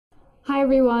Hi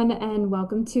everyone, and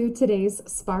welcome to today's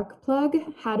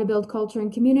sparkPlug, how to build culture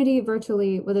and community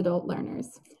virtually with adult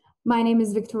learners. My name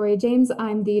is Victoria James.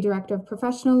 I'm the Director of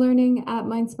Professional Learning at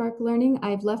MindSpark Learning.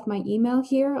 I've left my email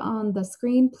here on the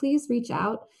screen. Please reach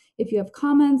out if you have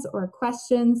comments or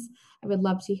questions. I would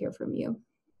love to hear from you.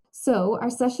 So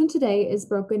our session today is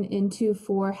broken into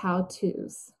 4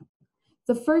 how-tos.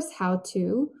 The first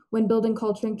how-to when building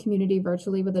culture and community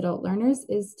virtually with adult learners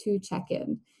is to check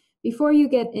in. Before you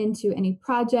get into any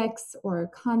projects or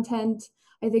content,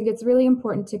 I think it's really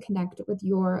important to connect with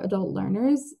your adult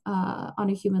learners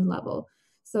on a human level.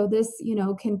 So this,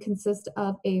 can consist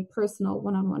of a personal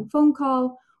one-on-one phone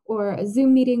call or a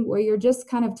Zoom meeting where you're just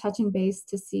kind of touching base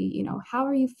to see, how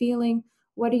are you feeling?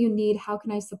 What do you need? How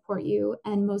can I support you?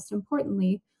 And most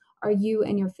importantly, are you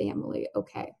and your family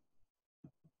okay?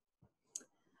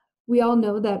 We all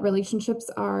know that relationships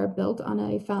are built on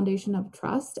a foundation of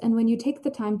trust, and when you take the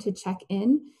time to check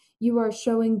in, you are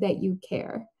showing that you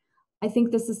care. I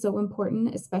think this is so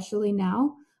important, especially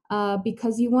now,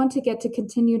 because you want to get to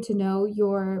continue to know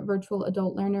your virtual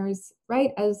adult learners,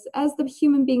 right, as the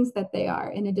human beings that they are.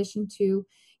 In addition to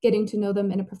getting to know them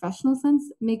in a professional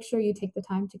sense, make sure you take the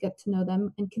time to get to know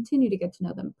them and continue to get to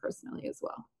know them personally as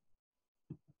well.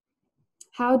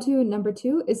 How-to number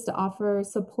 2 is to offer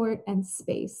support and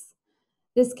space.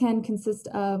 This can consist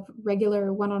of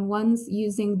regular one-on-ones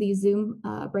using the Zoom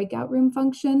breakout room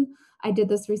function. I did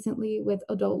this recently with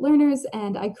adult learners,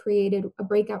 and I created a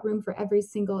breakout room for every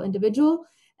single individual.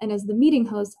 And as the meeting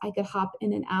host, I could hop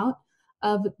in and out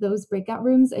of those breakout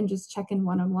rooms and just check in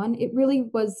one-on-one. It really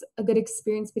was a good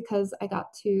experience because I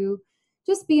got to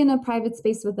just be in a private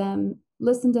space with them,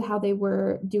 listen to how they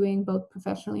were doing both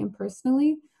professionally and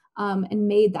personally, and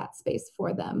made that space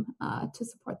for them to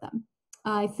support them.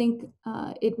 I think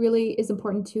it really is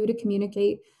important too to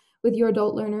communicate with your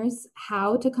adult learners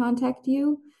how to contact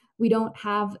you. We don't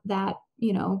have that,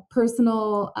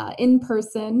 personal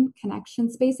in-person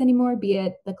connection space anymore, be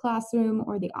it the classroom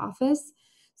or the office.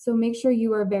 So make sure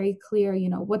you are very clear,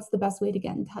 what's the best way to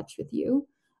get in touch with you,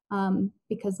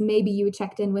 because maybe you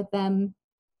checked in with them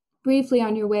briefly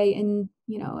on your way in,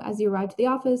 as you arrived to the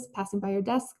office, passing by your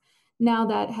desk. Now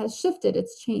that has shifted,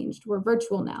 it's changed. We're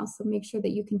virtual now, so make sure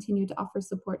that you continue to offer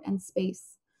support and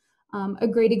space. A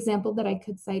great example that I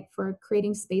could cite for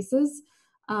creating spaces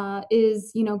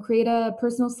is, create a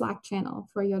personal Slack channel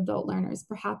for your adult learners.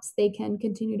 Perhaps they can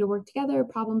continue to work together,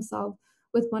 problem solve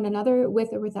with one another, with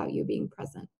or without you being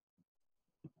present.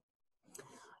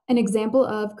 An example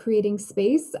of creating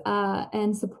space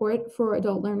and support for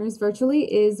adult learners virtually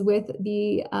is with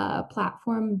the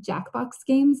platform Jackbox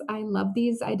games. I love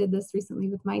these. I did this recently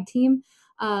with my team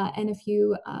and a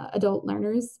few adult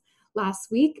learners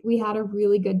last week. We had a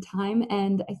really good time,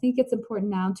 and I think it's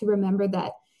important now to remember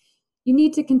that you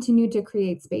need to continue to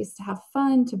create space to have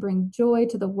fun, to bring joy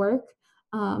to the work,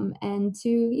 and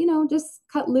to, just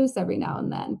cut loose every now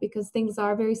and then, because things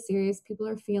are very serious. People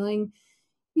are feeling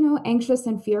anxious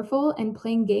and fearful, and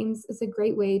playing games is a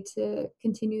great way to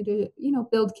continue to,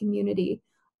 build community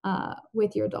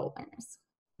with your adult learners.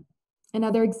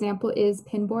 Another example is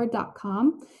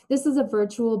pinboard.com. This is a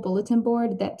virtual bulletin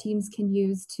board that teams can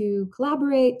use to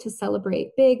collaborate, to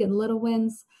celebrate big and little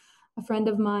wins. A friend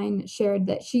of mine shared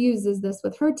that she uses this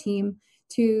with her team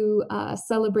to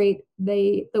celebrate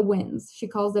the wins. She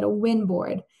calls it a win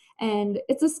board. And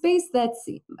it's a space that's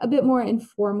a bit more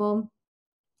informal,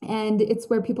 and it's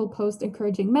where people post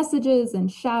encouraging messages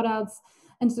and shout outs.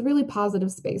 And it's a really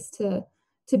positive space to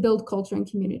build culture and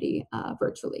community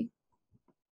virtually.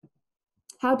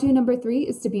 How-to number 3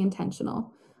 is to be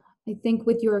intentional. I think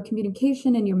with your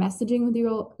communication and your messaging with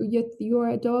your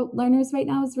adult learners right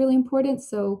now is really important.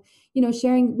 So,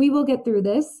 sharing, we will get through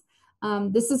this.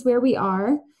 This is where we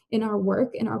are in our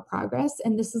work, in our progress,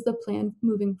 and this is the plan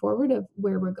moving forward of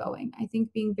where we're going. I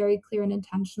think being very clear and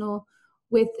intentional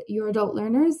with your adult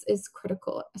learners is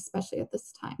critical, especially at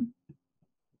this time.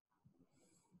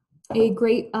 A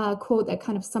great quote that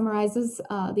kind of summarizes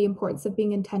the importance of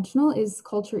being intentional is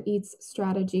culture eats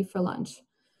strategy for lunch.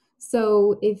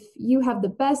 So if you have the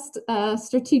best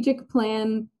strategic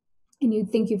plan and you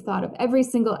think you've thought of every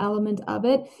single element of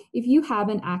it, if you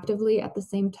haven't actively at the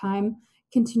same time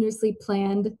continuously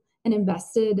planned and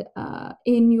invested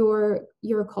in your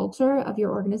culture of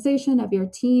your organization, of your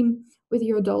team, with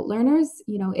your adult learners,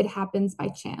 it happens by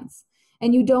chance.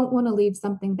 And you don't want to leave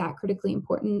something that critically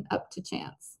important up to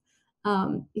chance.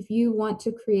 If you want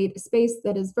to create a space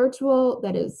that is virtual,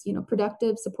 that is,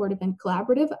 productive, supportive, and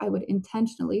collaborative, I would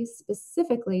intentionally,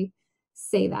 specifically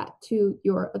say that to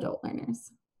your adult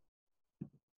learners.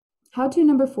 How-to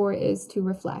number 4 is to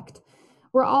reflect.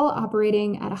 We're all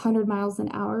operating at 100 miles an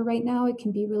hour right now. It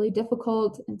can be really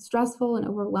difficult and stressful and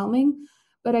overwhelming,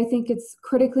 but I think it's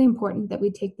critically important that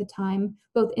we take the time,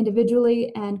 both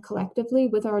individually and collectively,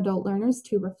 with our adult learners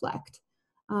to reflect.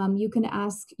 You can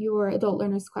ask your adult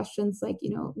learners questions like,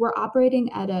 we're operating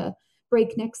at a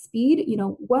breakneck speed.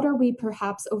 What are we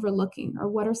perhaps overlooking, or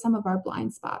what are some of our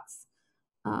blind spots?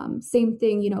 Same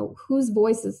thing, whose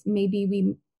voices may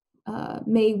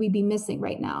we be missing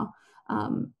right now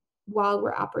while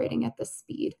we're operating at this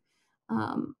speed.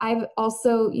 I've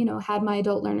also, had my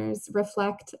adult learners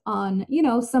reflect on,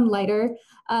 some lighter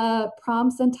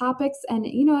prompts and topics. And,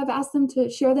 I've asked them to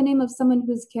share the name of someone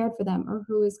who's cared for them or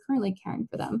who is currently caring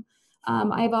for them.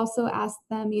 I've also asked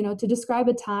them, to describe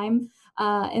a time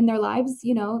in their lives,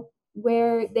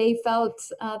 where they felt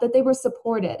that they were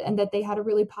supported and that they had a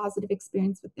really positive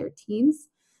experience with their teams,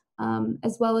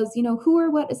 as well as, who or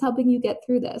what is helping you get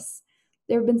through this.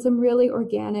 There have been some really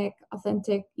organic,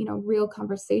 authentic, real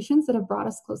conversations that have brought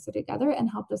us closer together and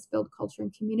helped us build culture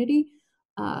and community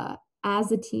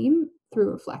as a team through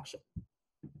reflection.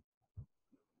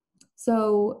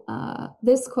 So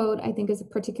this quote, I think, is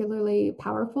particularly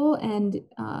powerful and,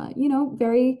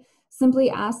 very simply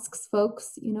asks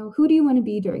folks, who do you want to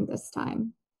be during this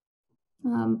time?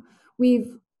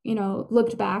 We've,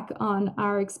 looked back on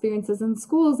our experiences in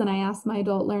schools, and I asked my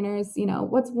adult learners,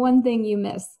 what's one thing you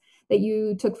miss that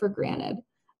you took for granted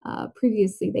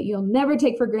previously that you'll never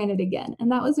take for granted again?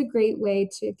 And that was a great way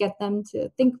to get them to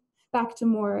think back to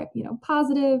more,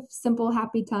 positive, simple,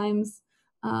 happy times,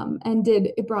 and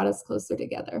it brought us closer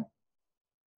together.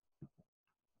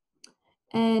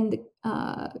 And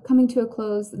coming to a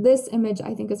close, this image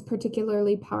I think is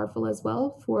particularly powerful as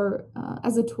well for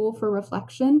as a tool for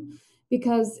reflection,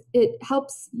 because it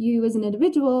helps you as an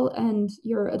individual and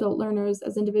your adult learners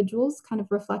as individuals kind of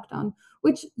reflect on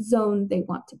which zone they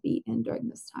want to be in during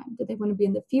this time. Do they want to be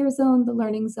in the fear zone, the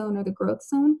learning zone, or the growth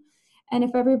zone? And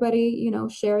if everybody,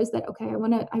 shares that, okay,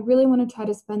 I really want to try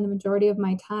to spend the majority of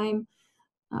my time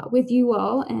with you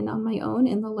all and on my own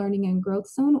in the learning and growth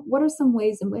zone, what are some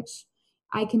ways in which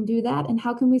I can do that? And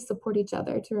how can we support each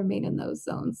other to remain in those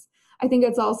zones? I think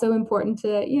it's also important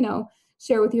to,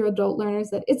 share with your adult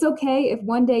learners that it's okay if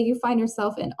one day you find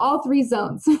yourself in all three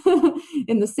zones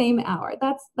in the same hour.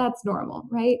 That's normal,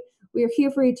 right? We are here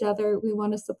for each other. We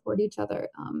want to support each other.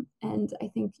 And I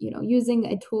think, using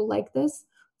a tool like this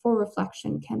for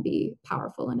reflection can be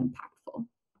powerful and impactful.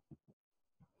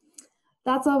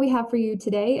 That's all we have for you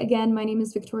today. Again, my name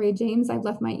is Victoria James. I've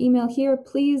left my email here.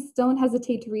 Please don't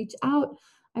hesitate to reach out.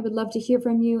 I would love to hear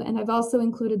from you. And I've also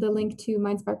included the link to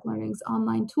MindSpark Learning's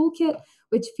online toolkit,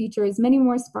 which features many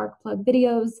more sparkPlug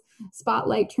videos,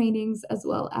 spotlight trainings, as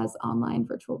well as online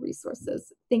virtual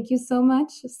resources. Thank you so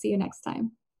much. See you next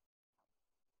time.